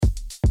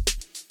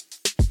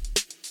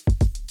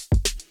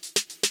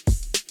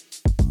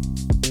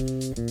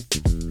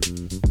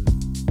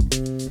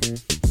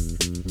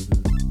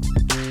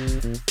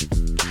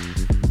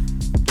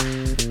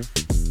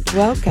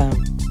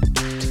Welcome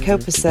to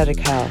Copacetic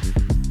Health,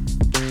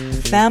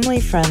 a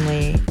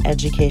family-friendly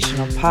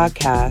educational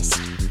podcast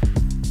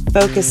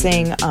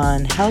focusing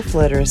on health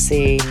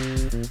literacy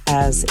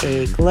as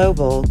a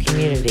global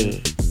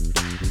community.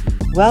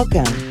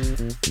 Welcome.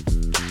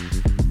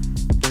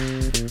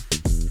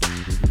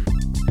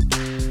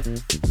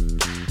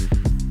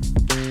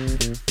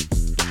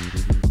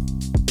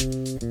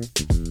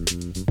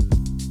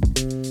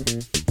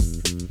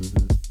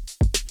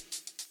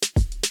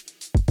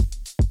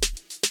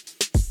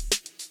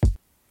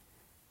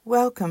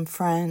 Welcome,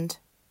 friend.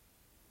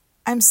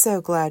 I'm so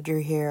glad you're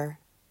here.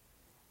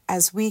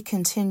 As we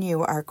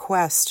continue our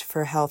quest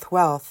for health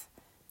wealth,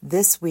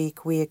 this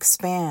week we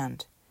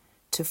expand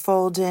to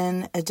fold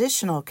in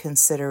additional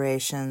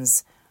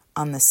considerations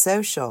on the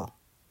social,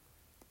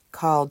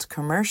 called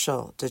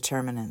commercial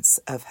determinants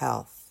of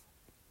health.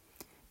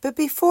 But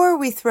before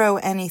we throw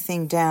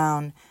anything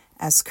down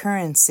as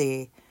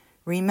currency,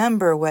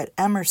 remember what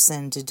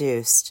Emerson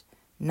deduced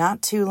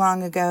not too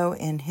long ago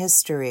in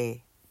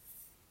history.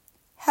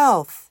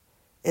 Health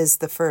is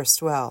the first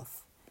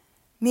wealth,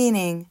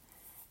 meaning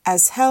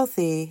as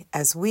healthy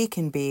as we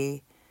can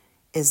be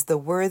is the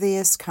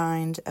worthiest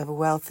kind of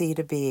wealthy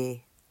to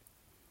be.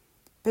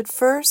 But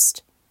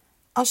first,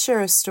 I'll share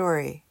a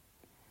story.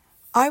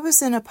 I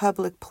was in a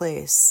public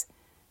place,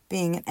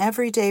 being an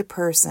everyday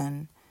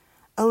person.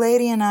 A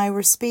lady and I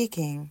were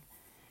speaking.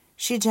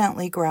 She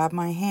gently grabbed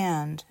my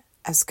hand,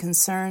 as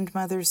concerned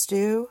mothers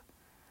do.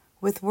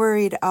 With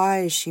worried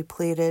eyes, she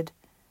pleaded,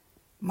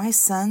 "My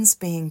son's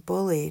being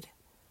bullied.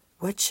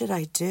 What should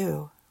I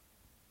do?"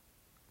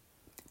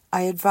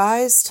 I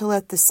advised to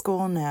let the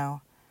school know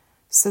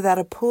so that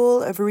a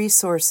pool of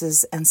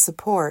resources and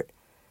support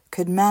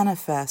could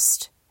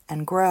manifest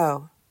and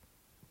grow.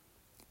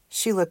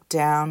 She looked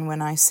down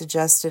when I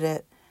suggested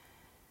it,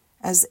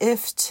 as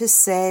if to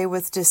say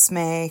with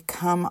dismay,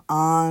 "Come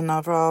on,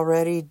 I've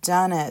already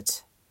done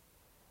it."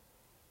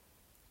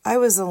 I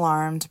was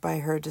alarmed by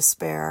her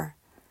despair.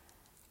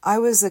 I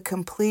was a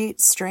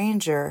complete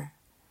stranger.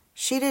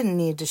 She didn't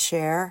need to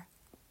share.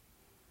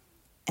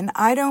 And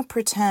I don't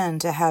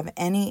pretend to have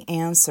any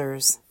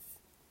answers.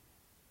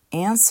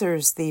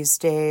 Answers these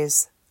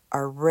days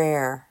are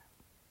rare.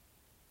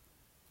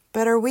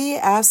 But are we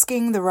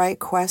asking the right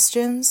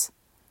questions?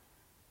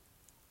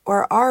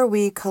 Or are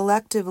we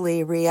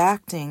collectively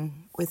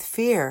reacting with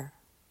fear?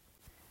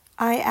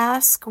 I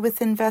ask with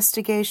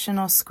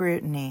investigational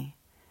scrutiny.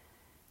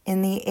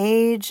 In the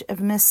age of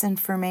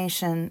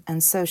misinformation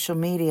and social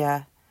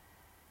media,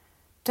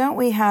 don't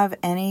we have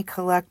any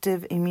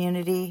collective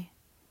immunity?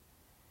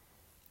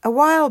 A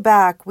while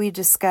back, we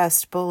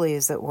discussed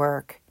bullies at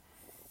work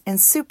in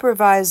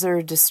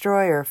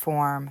supervisor-destroyer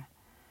form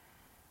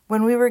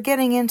when we were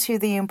getting into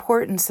the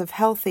importance of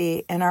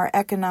healthy and our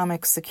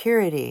economic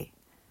security,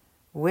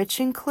 which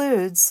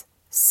includes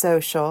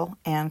social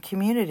and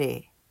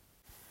community.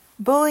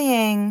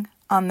 Bullying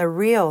on the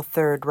real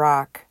third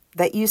rock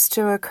that used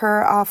to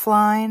occur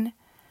offline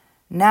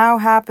now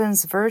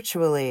happens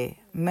virtually,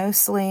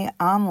 mostly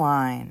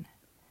online.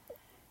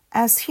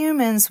 As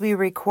humans, we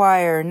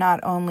require not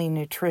only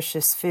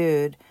nutritious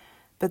food,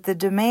 but the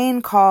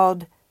domain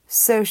called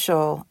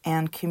social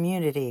and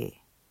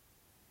community.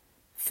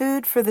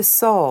 Food for the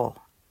soul.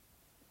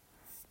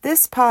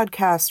 This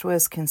podcast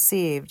was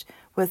conceived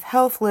with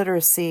health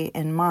literacy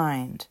in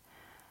mind.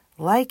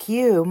 Like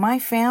you, my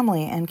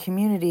family and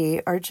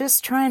community are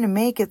just trying to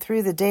make it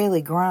through the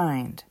daily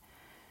grind.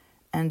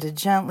 And to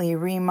gently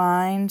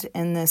remind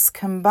in this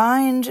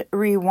combined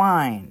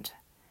rewind.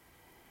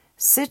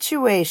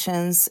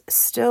 Situations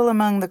still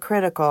among the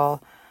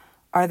critical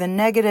are the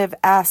negative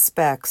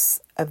aspects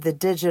of the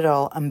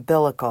digital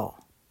umbilical.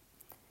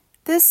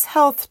 This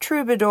health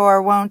troubadour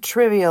won't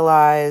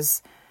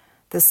trivialize.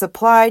 The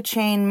supply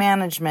chain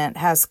management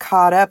has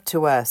caught up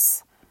to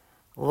us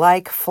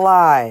like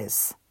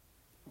flies.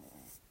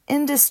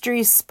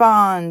 Industry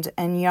spawned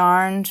and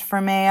yarned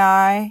from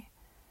AI.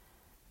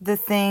 The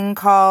thing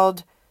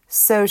called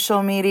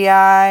social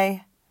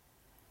media.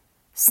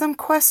 Some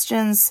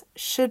questions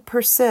should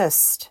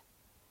persist.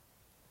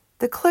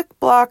 The click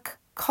block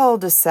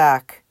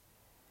cul-de-sac.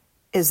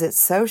 Is it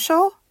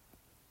social?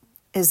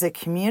 Is it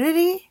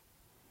community?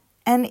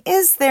 And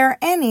is there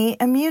any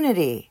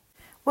immunity?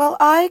 Well,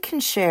 I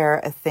can share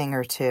a thing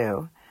or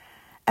two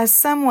as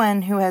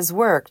someone who has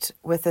worked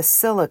with a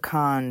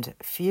siliconed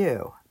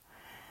few.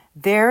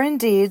 They're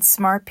indeed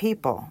smart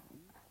people.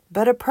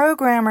 But a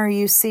programmer,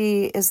 you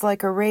see, is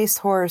like a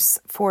racehorse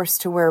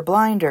forced to wear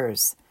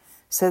blinders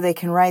so they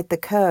can write the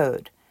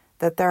code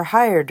that they're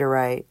hired to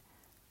write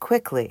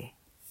quickly.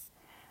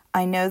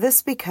 I know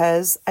this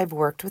because I've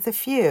worked with a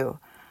few.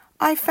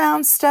 I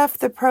found stuff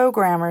the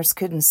programmers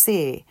couldn't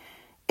see.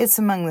 It's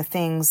among the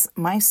things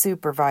my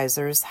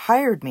supervisors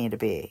hired me to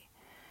be,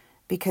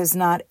 because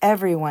not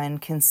everyone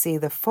can see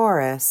the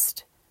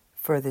forest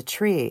for the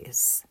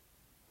trees.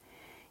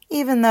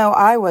 Even though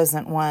I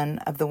wasn't one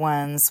of the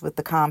ones with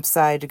the comp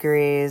sci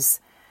degrees,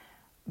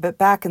 but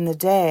back in the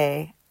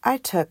day, I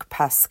took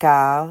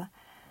Pascal.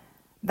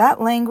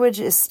 That language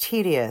is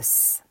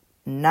tedious.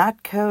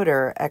 not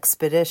coder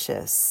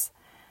expeditious.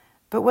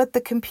 But what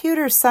the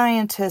computer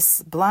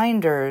scientists'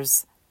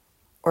 blinders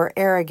or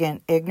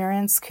arrogant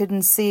ignorance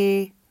couldn't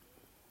see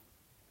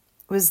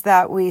was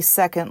that we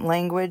second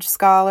language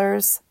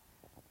scholars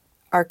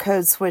are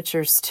code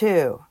switchers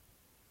too.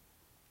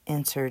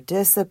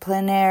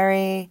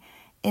 Interdisciplinary,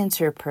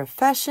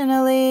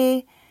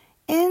 interprofessionally,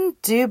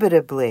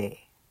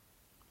 indubitably.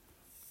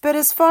 But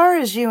as far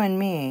as you and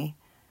me,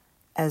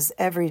 as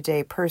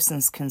everyday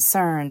persons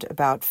concerned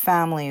about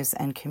families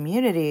and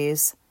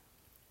communities,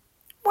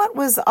 what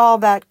was all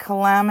that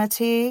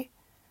calamity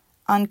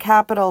on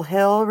Capitol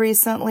Hill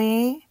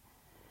recently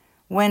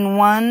when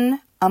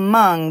one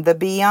among the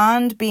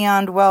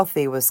beyond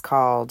wealthy was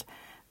called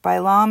by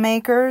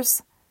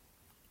lawmakers,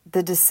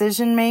 the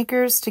decision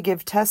makers, to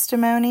give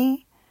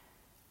testimony?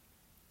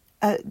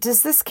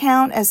 Does this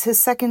count as his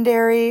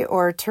secondary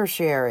or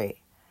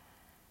tertiary?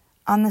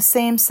 On the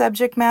same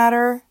subject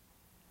matter,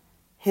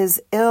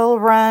 his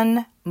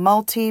ill-run,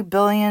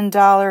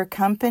 multi-billion-dollar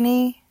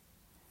company?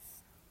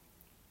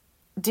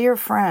 Dear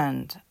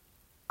friend,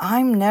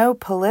 I'm no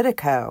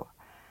politico,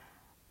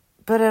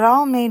 but it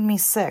all made me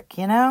sick,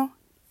 you know?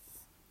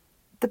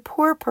 The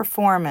poor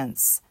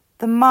performance,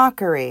 the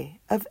mockery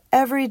of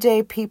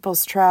everyday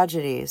people's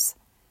tragedies.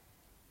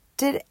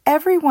 Did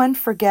everyone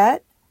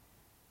forget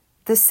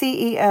the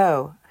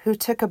CEO who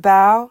took a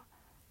bow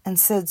and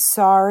said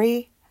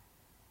sorry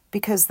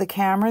because the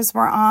cameras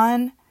were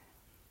on,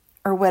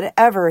 or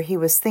whatever he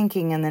was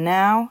thinking in the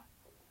now?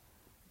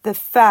 The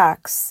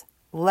facts,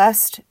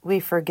 lest we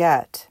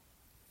forget.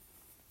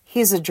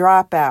 He's a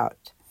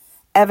dropout,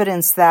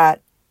 evidence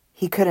that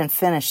he couldn't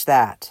finish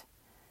that.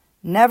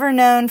 Never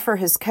known for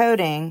his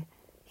coding,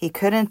 he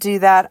couldn't do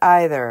that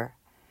either.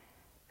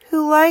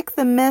 Who, like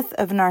the myth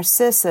of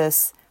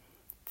Narcissus,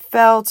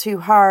 fell too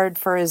hard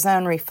for his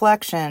own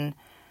reflection,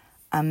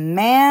 a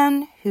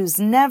man who's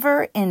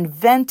never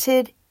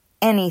invented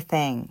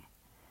anything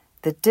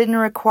that didn't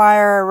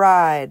require a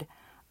ride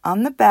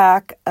on the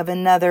back of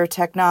another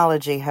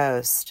technology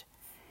host.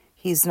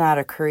 He's not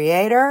a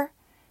creator,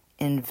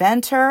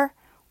 inventor,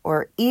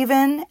 or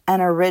even an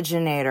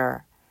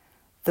originator.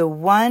 The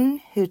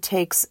one who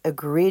takes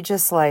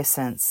egregious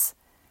license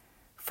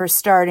for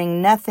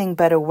starting nothing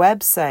but a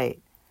website,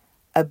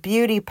 a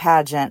beauty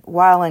pageant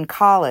while in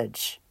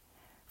college,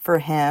 for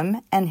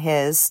him and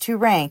his to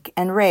rank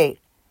and rate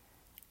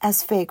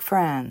as fake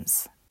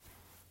friends.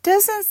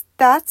 Doesn't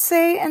that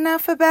say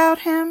enough about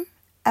him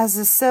as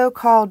a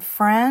so-called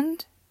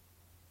friend?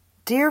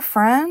 Dear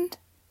friend?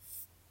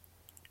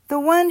 The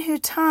one who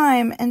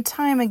time and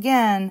time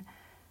again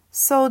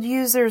sold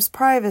users'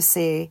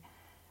 privacy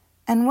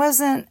and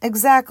wasn't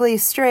exactly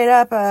straight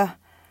up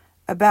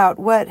about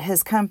what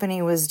his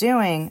company was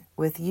doing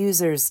with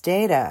users'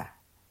 data.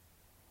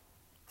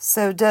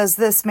 So does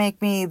this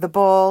make me the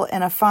bull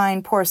in a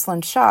fine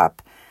porcelain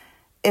shop?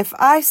 If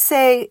I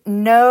say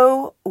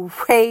no,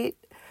 wait,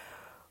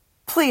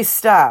 please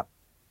stop.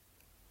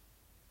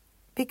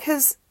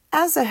 Because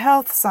as a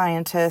health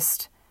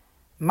scientist,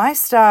 my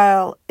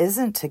style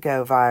isn't to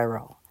go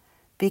viral.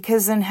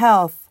 Because in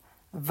health,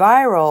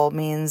 viral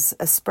means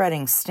a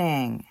spreading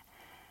sting.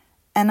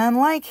 And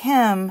unlike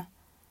him,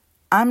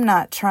 I'm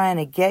not trying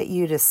to get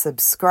you to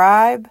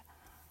subscribe.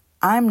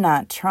 I'm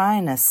not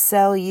trying to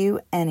sell you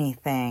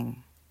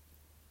anything.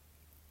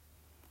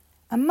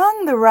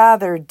 Among the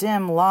rather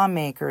dim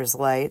lawmakers'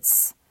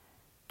 lights,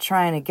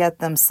 trying to get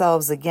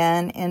themselves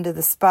again into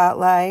the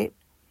spotlight,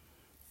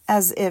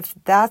 as if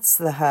that's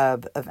the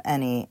hub of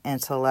any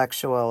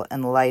intellectual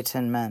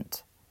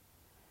enlightenment.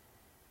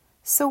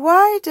 So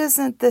why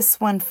doesn't this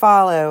one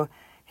follow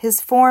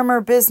his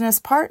former business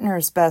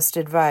partner's best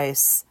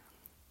advice,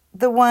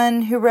 the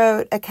one who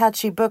wrote a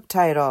catchy book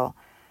title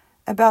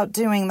about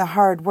doing the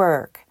hard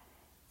work,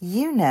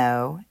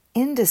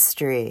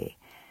 industry?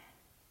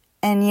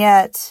 And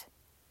yet,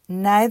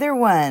 neither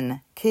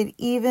one could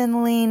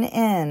even lean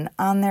in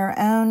on their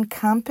own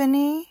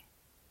company?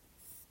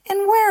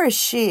 And where is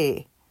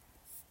she?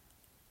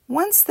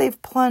 Once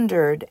they've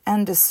plundered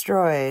and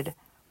destroyed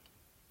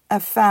a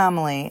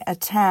family, a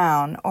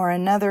town, or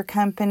another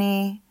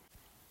company,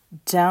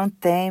 don't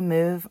they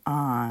move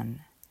on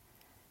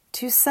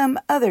to some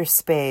other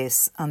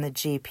space on the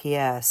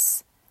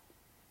GPS,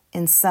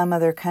 in some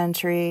other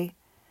country,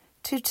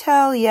 to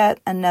tell yet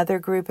another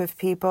group of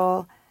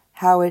people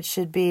how it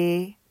should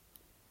be,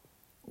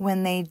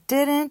 when they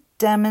didn't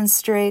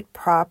demonstrate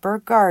proper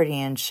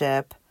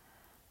guardianship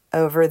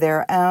over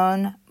their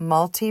own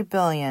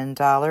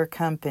multi-billion-dollar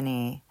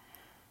company?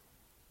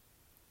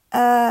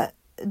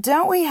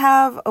 Don't we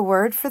have a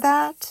word for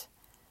that?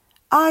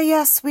 Ah,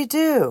 yes, we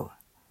do.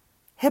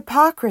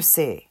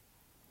 Hypocrisy.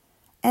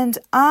 And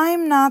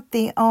I'm not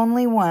the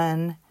only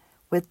one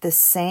with the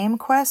same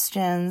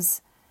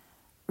questions,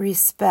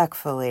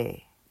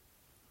 respectfully.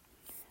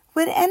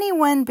 Would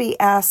anyone be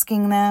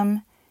asking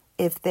them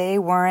if they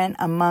weren't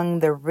among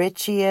the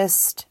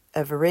richiest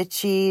of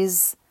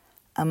richies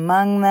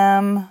among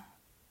them?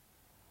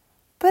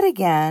 But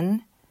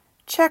again,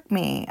 check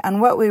me on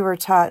what we were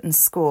taught in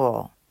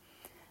school.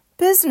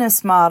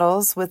 Business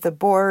models with a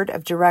board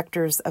of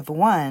directors of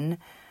one,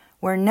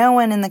 where no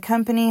one in the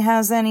company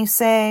has any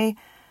say,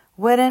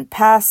 wouldn't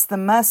pass the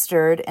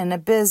mustard in a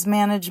Biz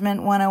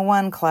Management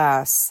 101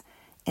 class,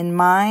 in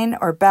mine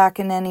or back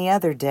in any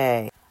other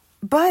day.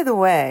 By the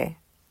way,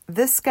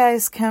 this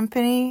guy's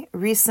company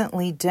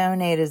recently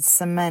donated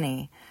some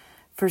money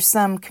for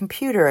some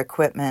computer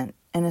equipment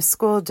in a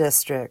school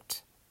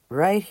district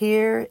right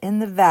here in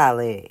the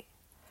valley.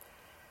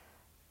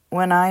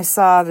 When I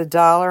saw the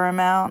dollar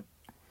amount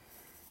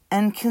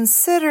and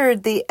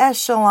considered the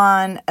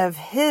echelon of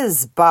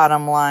his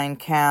bottom line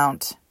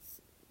count,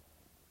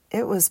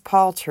 it was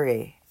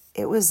paltry.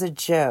 It was a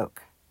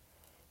joke.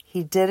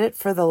 He did it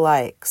for the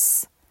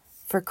likes,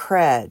 for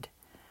cred,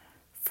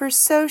 for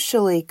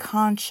socially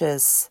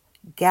conscious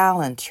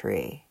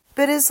gallantry.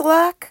 But his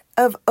lack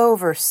of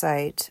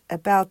oversight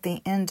about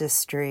the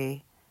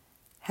industry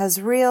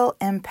has real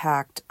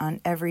impact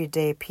on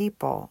everyday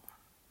people,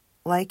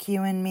 like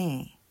you and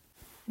me.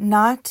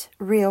 Not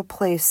real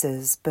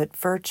places, but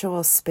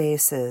virtual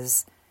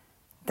spaces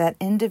that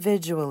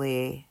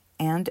individually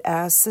and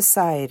as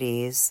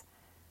societies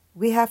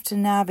we have to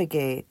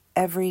navigate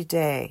every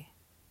day.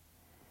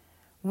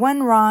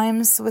 One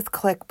rhymes with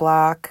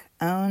ClickBlock,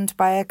 owned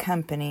by a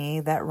company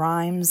that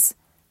rhymes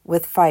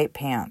with fight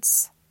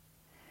pants,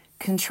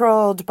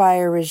 controlled by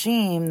a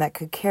regime that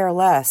could care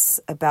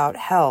less about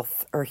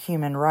health or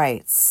human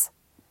rights.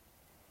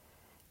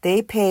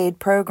 They paid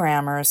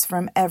programmers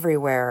from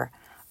everywhere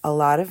a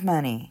lot of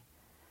money,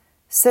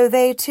 so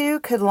they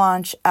too could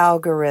launch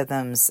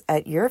algorithms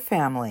at your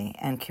family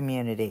and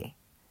community.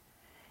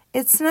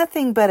 It's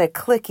nothing but a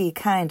clicky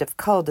kind of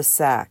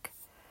cul-de-sac,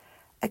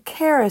 a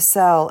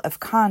carousel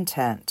of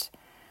content,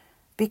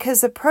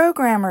 because a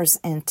programmer's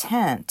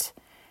intent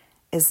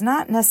is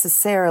not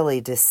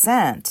necessarily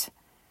dissent.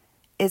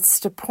 It's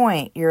to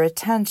point your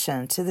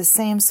attention to the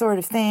same sort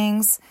of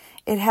things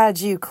it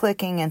had you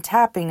clicking and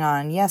tapping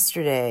on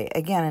yesterday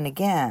again and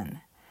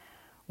again.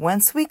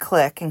 Once we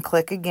click and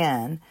click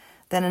again,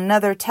 then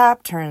another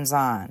tap turns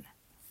on.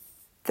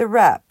 The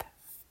rep,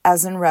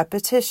 as in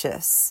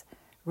repetitious,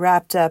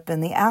 wrapped up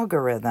in the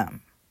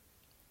algorithm.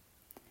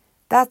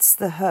 That's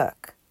the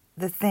hook,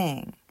 the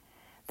thing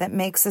that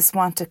makes us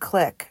want to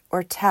click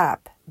or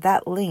tap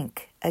that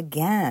link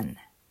again.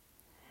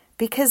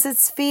 Because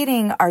it's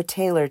feeding our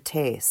tailored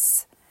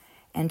tastes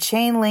and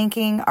chain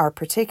linking our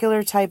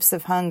particular types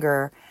of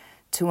hunger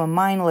to a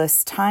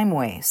mindless time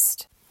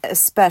waste,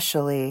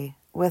 especially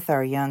with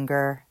our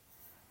younger.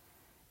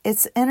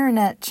 It's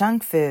internet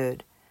junk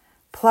food,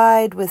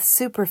 plied with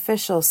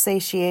superficial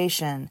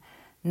satiation,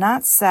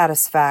 not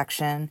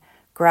satisfaction,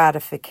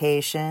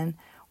 gratification,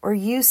 or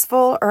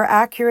useful or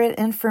accurate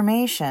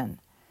information.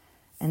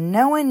 And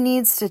no one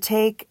needs to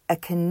take a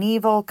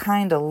Knievel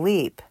kind of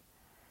leap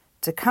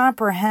to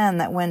comprehend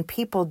that when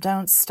people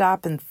don't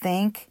stop and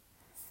think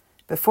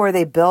before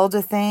they build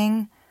a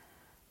thing,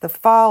 the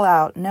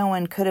fallout no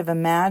one could have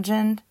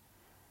imagined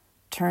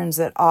turns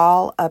it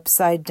all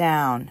upside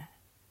down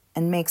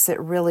and makes it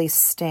really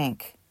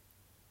stink.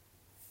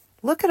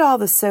 Look at all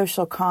the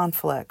social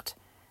conflict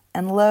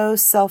and low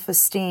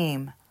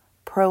self-esteem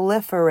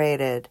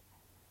proliferated.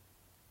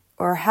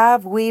 Or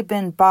have we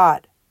been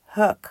bought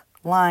hook,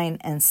 line,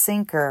 and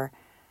sinker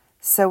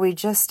so we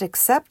just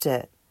accept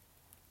it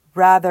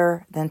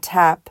rather than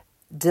tap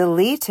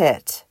delete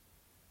it?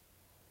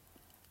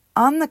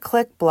 On the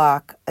click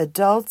block,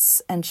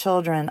 adults and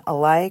children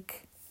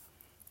alike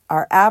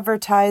are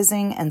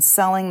advertising and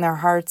selling their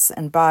hearts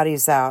and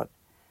bodies out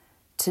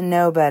to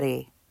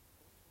nobody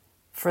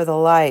for the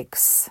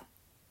likes.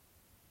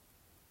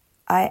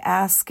 I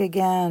ask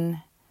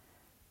again,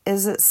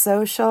 is it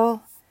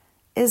social?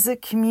 Is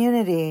it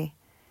community?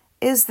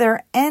 Is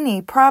there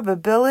any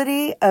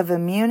probability of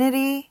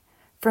immunity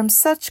from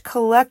such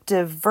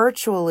collective,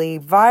 virtually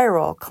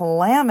viral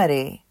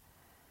calamity?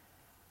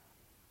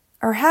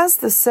 Or has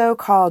the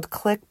so-called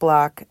click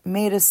block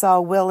made us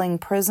all willing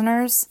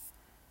prisoners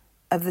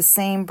of the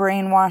same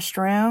brainwashed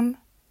room?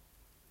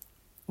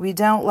 We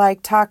don't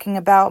like talking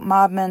about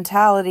mob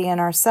mentality in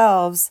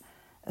ourselves,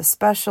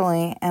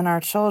 especially in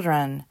our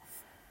children,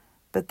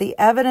 but the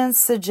evidence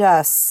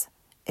suggests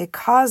it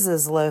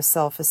causes low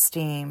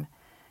self-esteem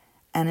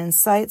and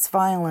incites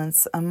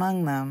violence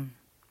among them.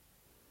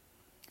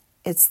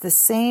 It's the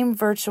same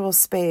virtual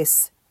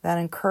space that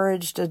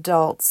encouraged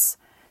adults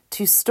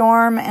to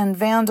storm and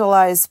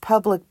vandalize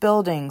public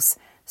buildings,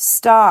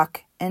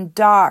 stalk and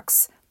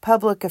dox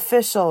public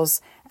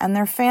officials and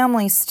their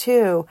families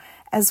too,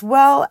 as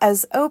well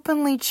as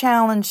openly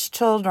challenge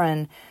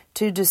children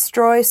to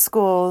destroy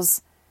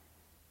schools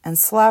and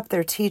slap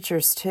their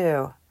teachers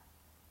too.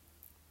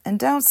 And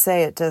don't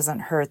say it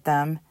doesn't hurt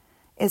them.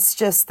 It's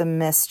just the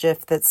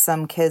mischief that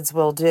some kids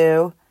will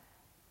do.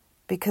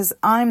 Because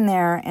I'm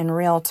there in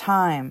real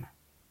time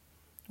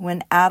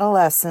when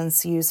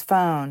adolescents use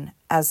phone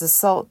as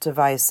assault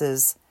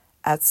devices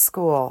at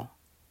school.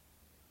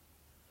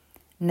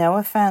 No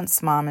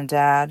offense, Mom and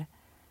Dad.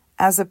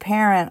 As a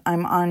parent,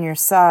 I'm on your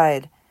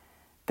side.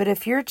 But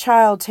if your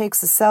child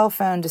takes a cell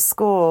phone to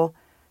school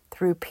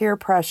through peer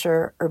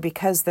pressure or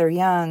because they're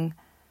young,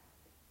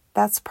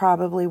 that's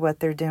probably what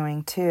they're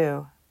doing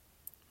too.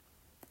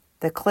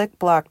 The click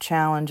block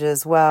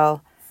challenges,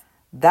 well,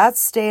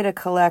 that's data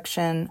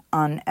collection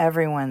on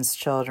everyone's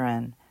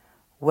children,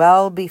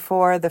 well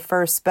before the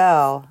first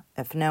bell,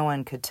 if no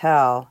one could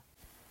tell.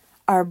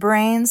 Our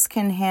brains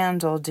can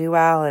handle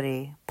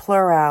duality,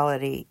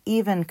 plurality,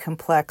 even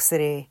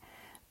complexity,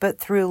 but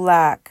through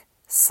lack,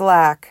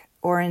 slack,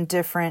 or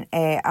indifferent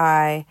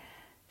AI,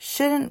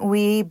 shouldn't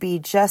we be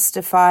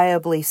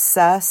justifiably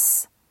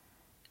sus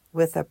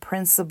with a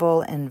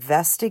principal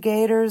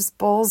investigator's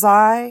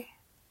bullseye?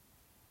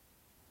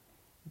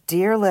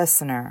 Dear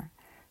listener,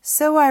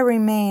 so I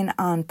remain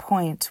on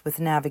point with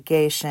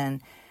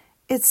navigation,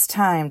 it's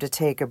time to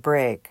take a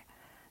break,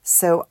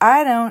 so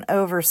I don't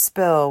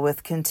overspill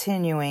with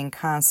continuing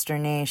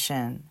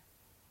consternation.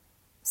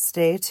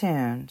 Stay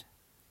tuned.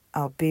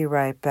 I'll be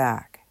right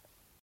back.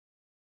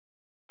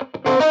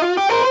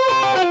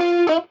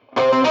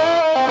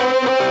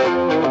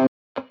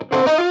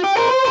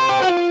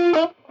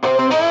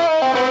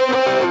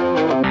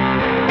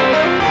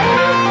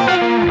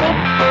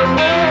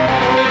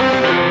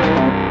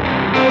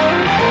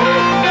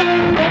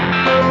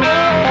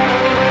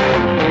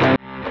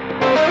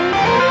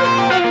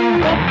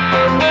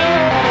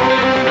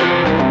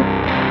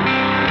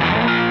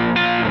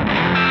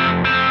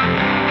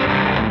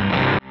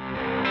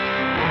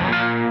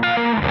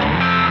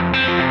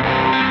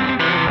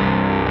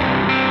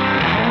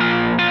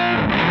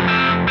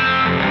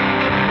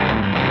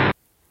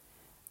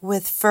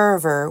 With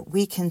fervor,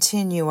 we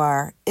continue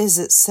our is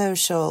it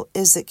social,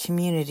 is it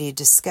community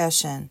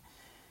discussion.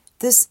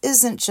 This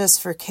isn't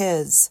just for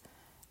kids.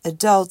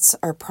 Adults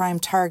are prime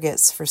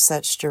targets for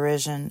such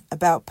derision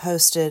about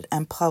posted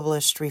and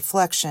published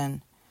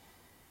reflection.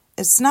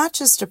 It's not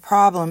just a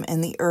problem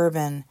in the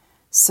urban,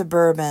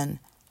 suburban,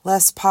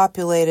 less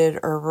populated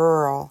or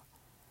rural.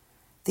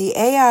 The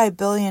AI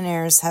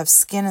billionaires have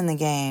skin in the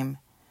game.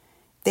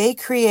 They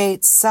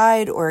create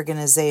side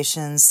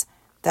organizations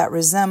that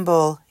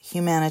resemble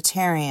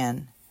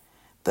humanitarian,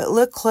 but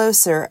look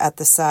closer at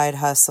the side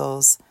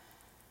hustles,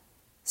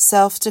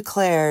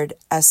 self-declared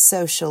as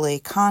socially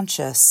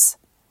conscious.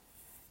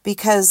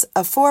 Because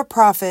a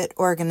for-profit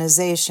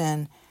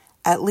organization,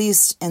 at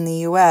least in the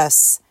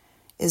U.S.,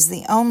 is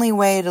the only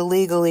way to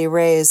legally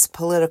raise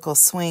political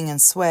swing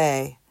and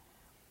sway.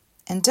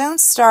 And don't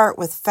start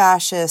with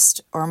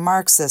fascist or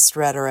Marxist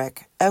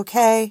rhetoric,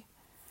 okay?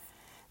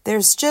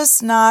 There's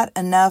just not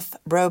enough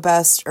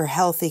robust or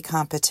healthy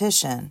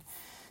competition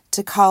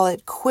to call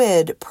it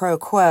quid pro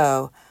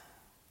quo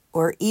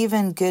or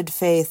even good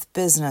faith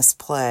business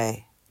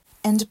play.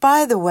 And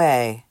by the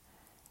way,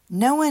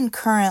 no one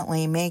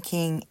currently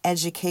making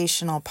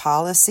educational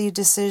policy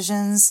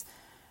decisions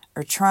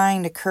or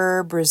trying to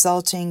curb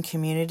resulting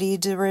community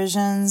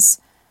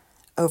derisions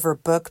over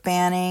book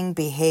banning,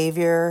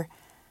 behavior,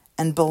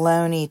 and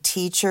baloney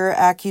teacher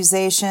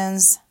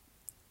accusations,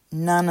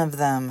 none of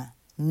them,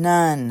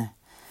 none,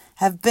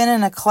 have been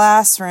in a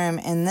classroom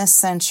in this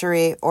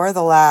century or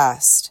the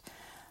last,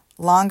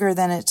 longer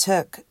than it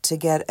took to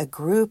get a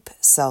group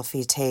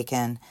selfie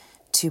taken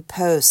to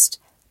post,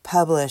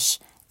 publish,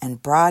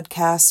 and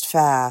broadcast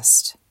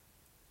fast.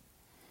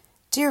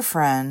 Dear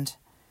friend,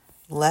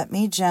 let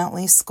me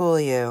gently school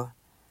you.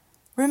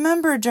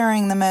 Remember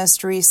during the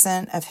most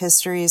recent of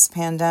history's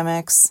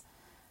pandemics,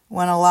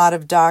 when a lot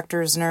of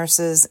doctors,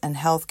 nurses, and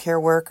healthcare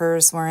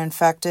workers were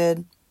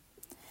infected?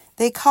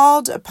 They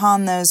called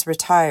upon those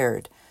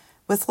retired,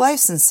 with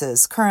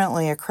licenses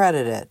currently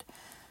accredited.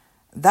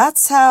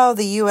 That's how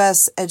the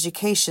U.S.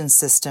 education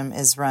system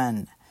is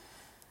run,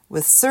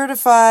 with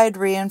certified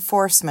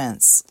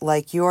reinforcements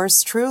like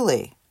yours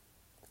truly.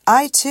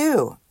 I,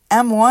 too,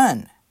 am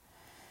one.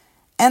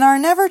 And our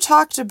never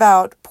talked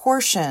about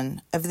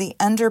portion of the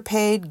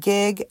underpaid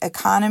gig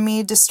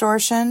economy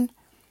distortion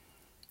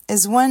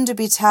is one to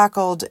be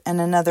tackled in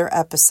another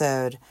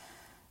episode.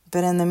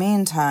 But in the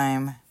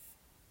meantime,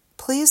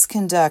 please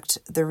conduct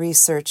the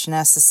research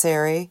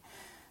necessary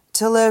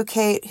to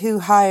locate who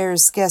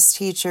hires guest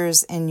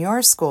teachers in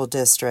your school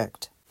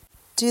district.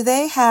 Do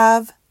they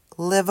have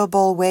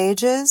livable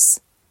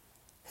wages?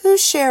 Who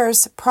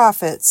shares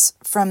profits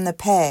from the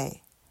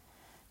pay?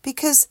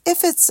 Because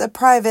if it's a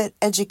private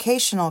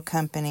educational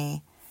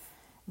company,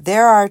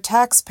 there are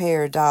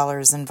taxpayer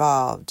dollars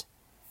involved.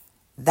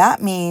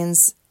 That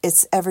means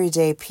it's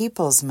everyday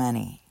people's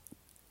money.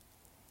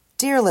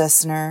 Dear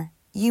listener,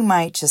 you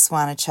might just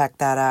want to check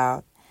that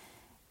out.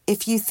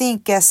 If you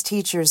think guest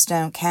teachers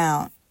don't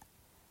count,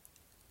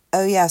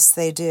 oh yes,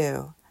 they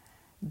do.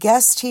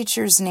 Guest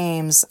teachers'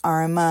 names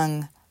are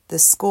among the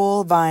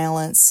school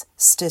violence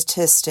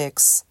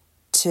statistics,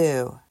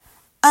 too.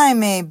 I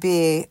may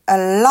be a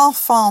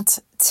l'enfant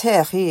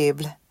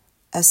terrible,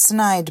 a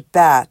snide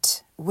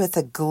bat with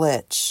a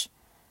glitch,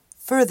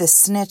 for the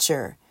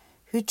snitcher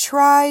who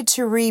tried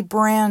to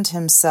rebrand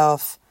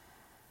himself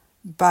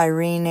by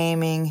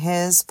renaming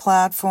his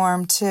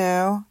platform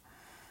to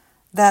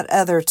that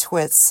other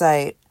twit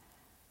site,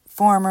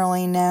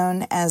 formerly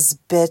known as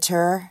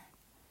Bitter.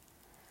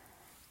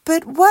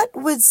 But what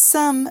would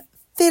some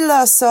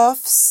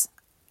philosophers,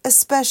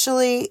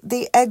 especially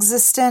the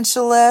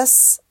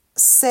existentialists,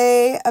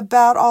 say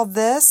about all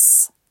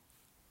this?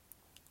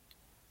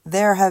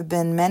 There have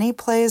been many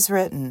plays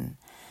written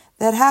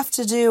that have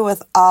to do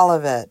with all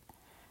of it.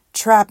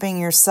 Trapping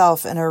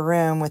yourself in a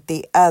room with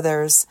the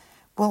others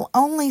will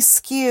only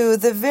skew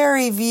the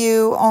very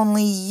view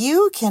only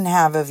you can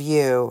have of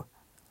you.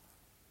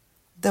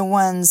 The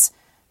ones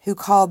who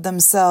called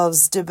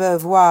themselves de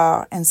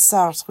Beauvoir and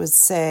Sartre would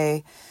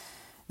say,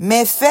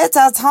 "Mais faites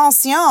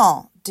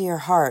attention, dear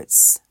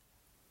hearts,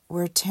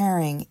 we're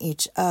tearing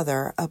each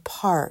other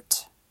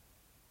apart."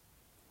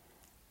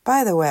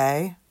 By the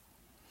way,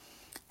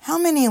 how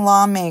many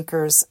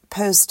lawmakers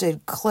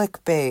posted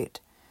clickbait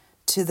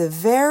to the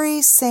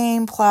very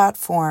same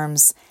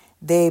platforms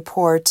they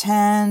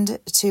portend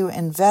to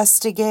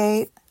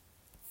investigate?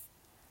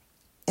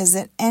 Is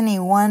it any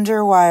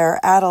wonder why our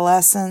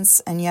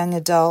adolescents and young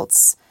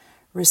adults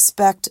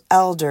respect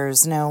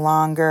elders no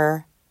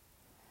longer?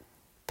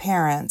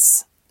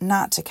 Parents,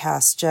 not to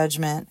cast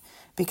judgment,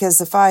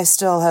 because if I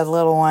still had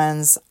little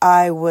ones,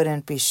 I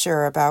wouldn't be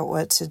sure about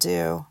what to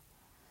do.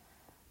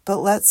 But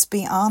let's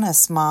be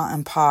honest, Ma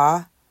and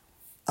Pa,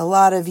 a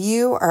lot of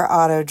you are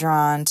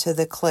auto-drawn to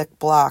the click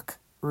block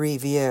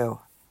review.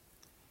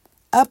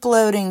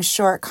 Uploading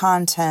short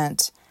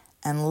content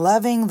and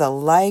loving the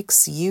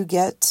likes you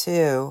get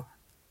too.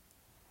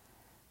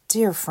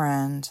 Dear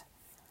friend,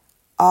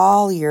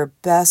 all your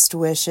best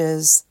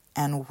wishes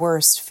and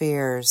worst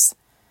fears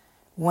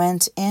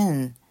went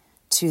in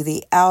to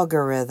the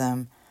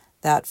algorithm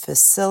that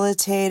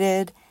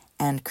facilitated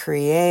and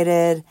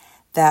created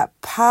that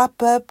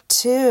pop-up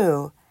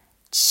too,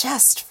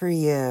 just for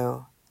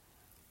you.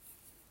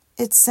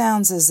 It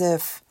sounds as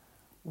if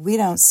we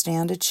don't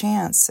stand a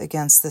chance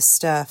against this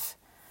stuff,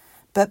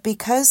 but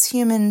because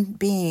human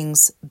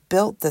beings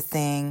built the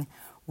thing,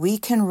 we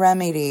can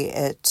remedy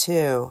it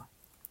too.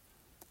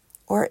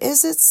 Or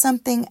is it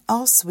something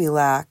else we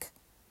lack?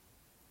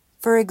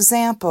 For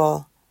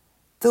example,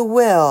 the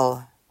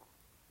will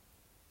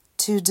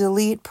to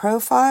delete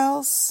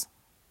profiles?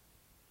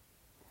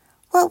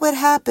 What would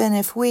happen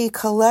if we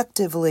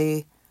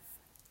collectively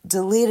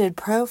deleted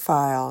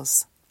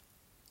profiles?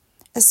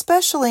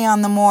 Especially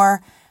on the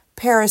more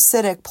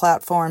parasitic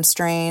platform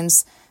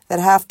strains that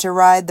have to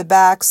ride the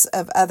backs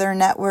of other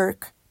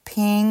network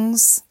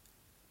pings.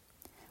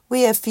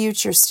 We have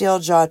future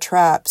steel-jaw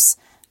traps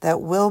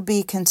that will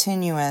be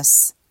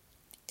continuous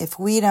if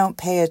we don't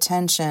pay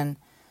attention,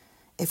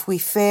 if we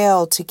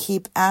fail to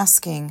keep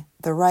asking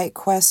the right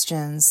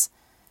questions,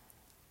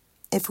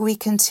 if we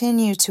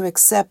continue to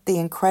accept the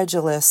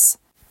incredulous,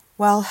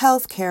 while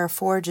healthcare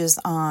forges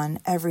on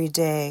every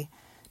day,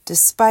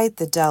 despite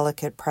the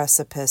delicate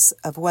precipice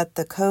of what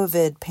the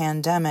COVID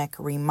pandemic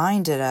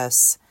reminded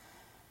us.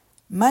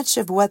 Much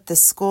of what the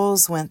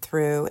schools went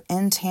through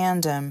in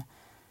tandem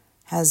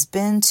has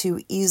been too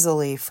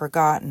easily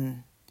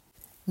forgotten.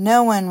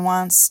 No one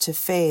wants to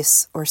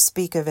face or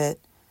speak of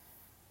it,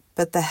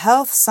 but the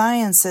health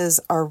sciences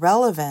are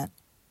relevant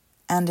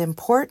and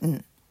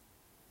important.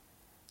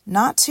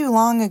 Not too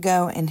long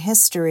ago in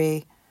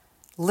history,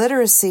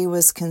 literacy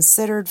was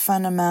considered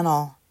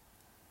fundamental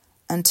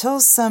until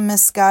some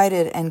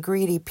misguided and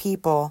greedy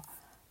people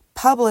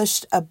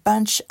published a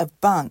bunch of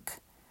bunk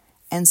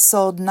and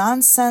sold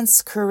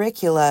nonsense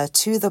curricula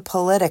to the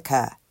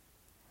politica.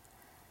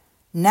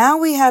 Now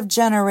we have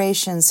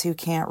generations who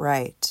can't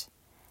write,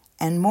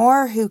 and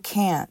more who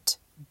can't,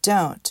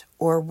 don't,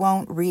 or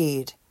won't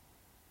read.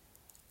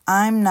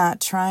 I'm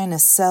not trying to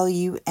sell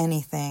you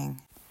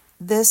anything.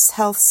 This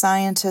health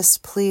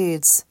scientist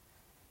pleads.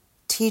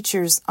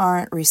 Teachers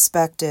aren't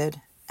respected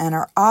and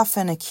are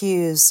often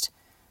accused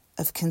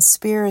of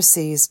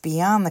conspiracies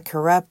beyond the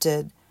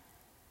corrupted,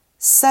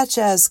 such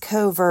as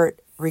covert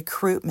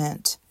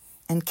recruitment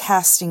and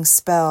casting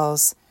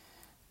spells.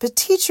 But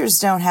teachers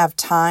don't have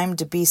time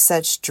to be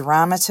such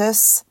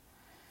dramatists.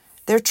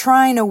 They're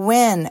trying to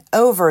win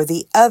over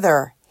the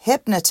other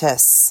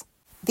hypnotists.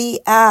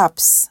 The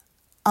apps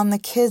on the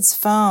kids'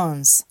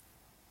 phones.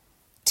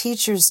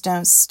 Teachers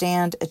don't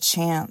stand a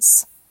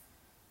chance.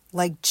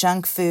 Like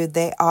junk food,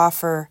 they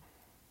offer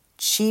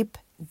cheap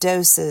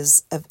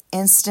doses of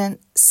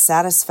instant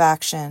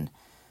satisfaction,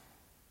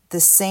 the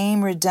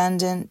same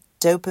redundant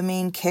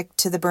dopamine kick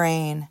to the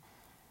brain.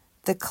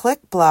 The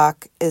click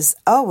block is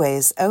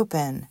always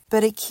open,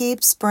 but it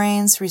keeps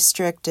brains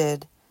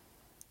restricted.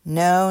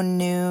 No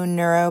new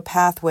neural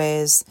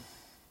pathways,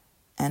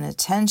 and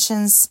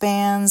attention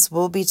spans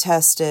will be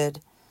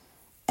tested,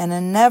 and a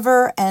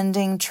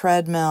never-ending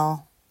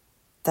treadmill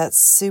that's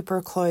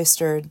super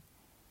cloistered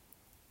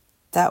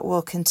that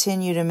will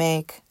continue to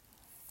make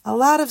a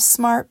lot of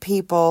smart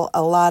people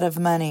a lot of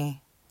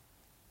money.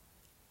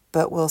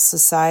 But will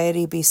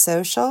society be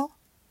social?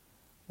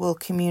 Will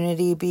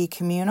community be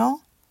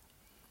communal?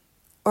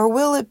 Or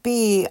will it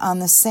be on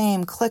the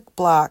same click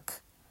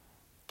block,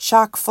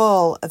 chock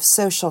full of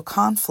social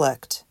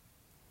conflict?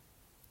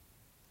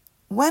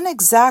 When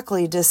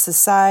exactly does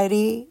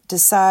society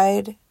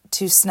decide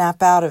to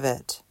snap out of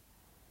it?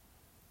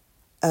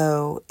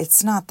 "Oh,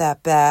 it's not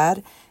that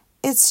bad.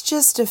 It's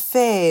just a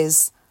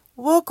phase.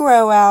 We'll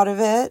grow out of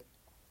it."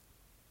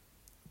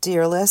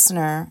 Dear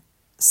listener,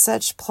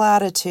 such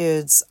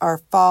platitudes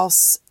are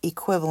false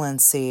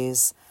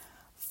equivalencies,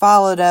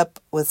 followed up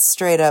with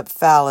straight-up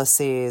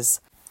fallacies.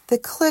 The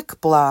click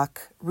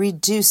block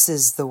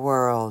reduces the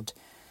world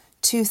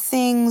to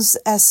things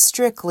as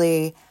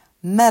strictly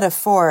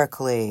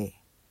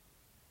metaphorically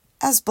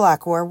as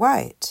black or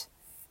white.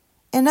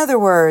 In other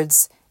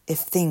words, if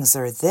things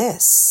are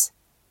this,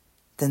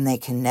 then they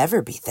can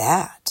never be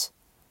that.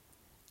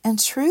 And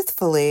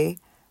truthfully,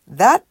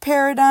 that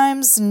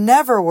paradigm's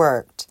never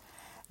worked.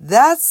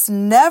 That's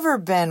never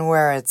been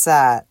where it's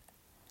at.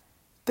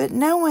 But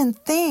no one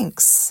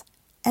thinks,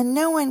 and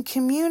no one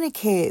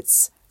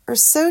communicates or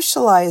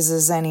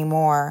socializes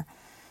anymore.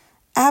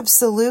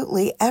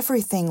 Absolutely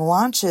everything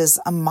launches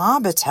a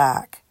mob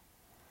attack.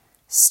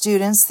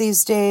 Students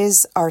these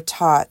days are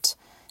taught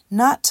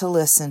not to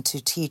listen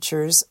to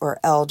teachers or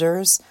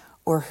elders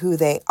or who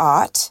they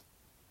ought.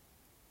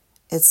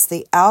 It's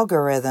the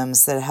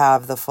algorithms that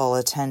have the full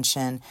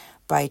attention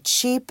by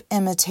cheap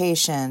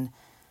imitation,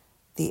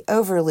 the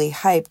overly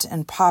hyped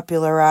and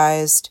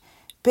popularized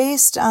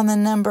based on the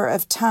number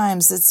of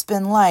times it's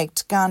been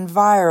liked, gone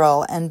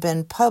viral, and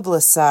been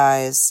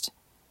publicized.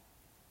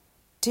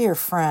 Dear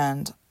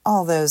friend,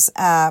 all those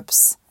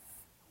apps,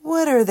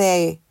 what are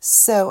they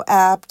so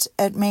apt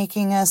at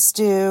making us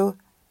do?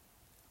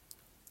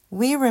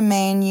 We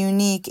remain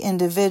unique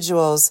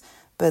individuals,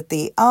 but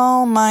the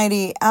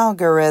almighty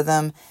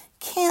algorithm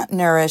can't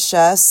nourish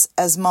us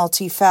as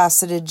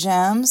multifaceted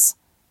gems.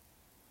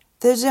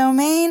 The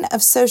domain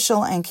of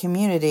social and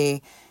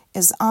community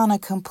is on a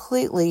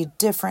completely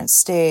different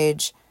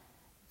stage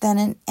than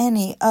in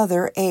any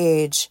other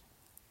age.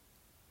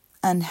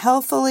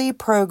 Unhealthily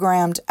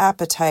programmed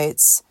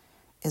appetites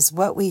is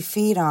what we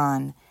feed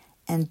on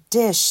and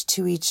dish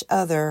to each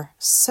other.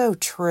 So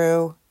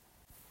true.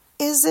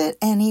 Is it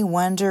any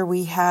wonder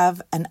we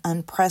have an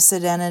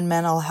unprecedented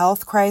mental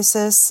health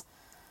crisis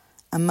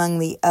among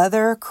the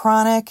other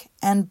chronic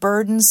and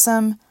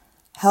burdensome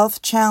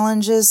health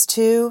challenges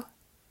too?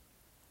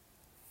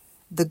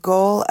 The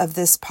goal of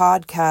this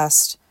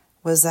podcast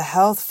was a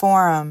health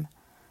forum.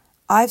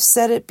 I've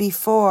said it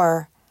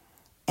before.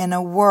 In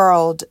a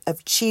world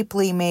of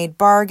cheaply made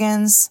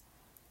bargains,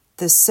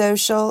 the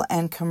social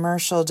and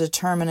commercial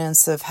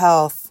determinants of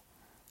health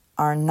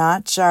are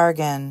not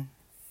jargon.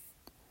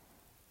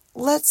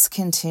 Let's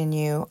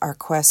continue our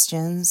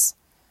questions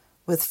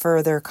with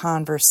further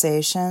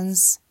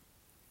conversations.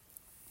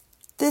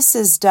 This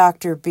is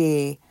Dr.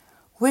 B,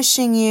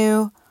 wishing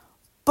you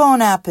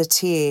bon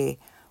appetit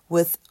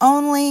with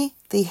only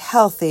the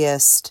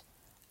healthiest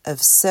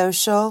of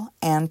social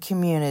and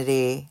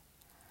community.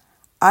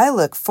 I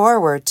look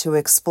forward to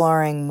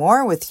exploring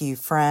more with you,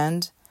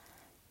 friend,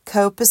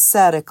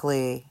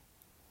 copacetically.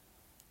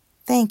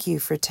 Thank you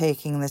for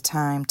taking the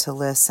time to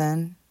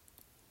listen.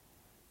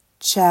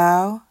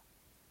 Ciao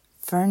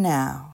for now.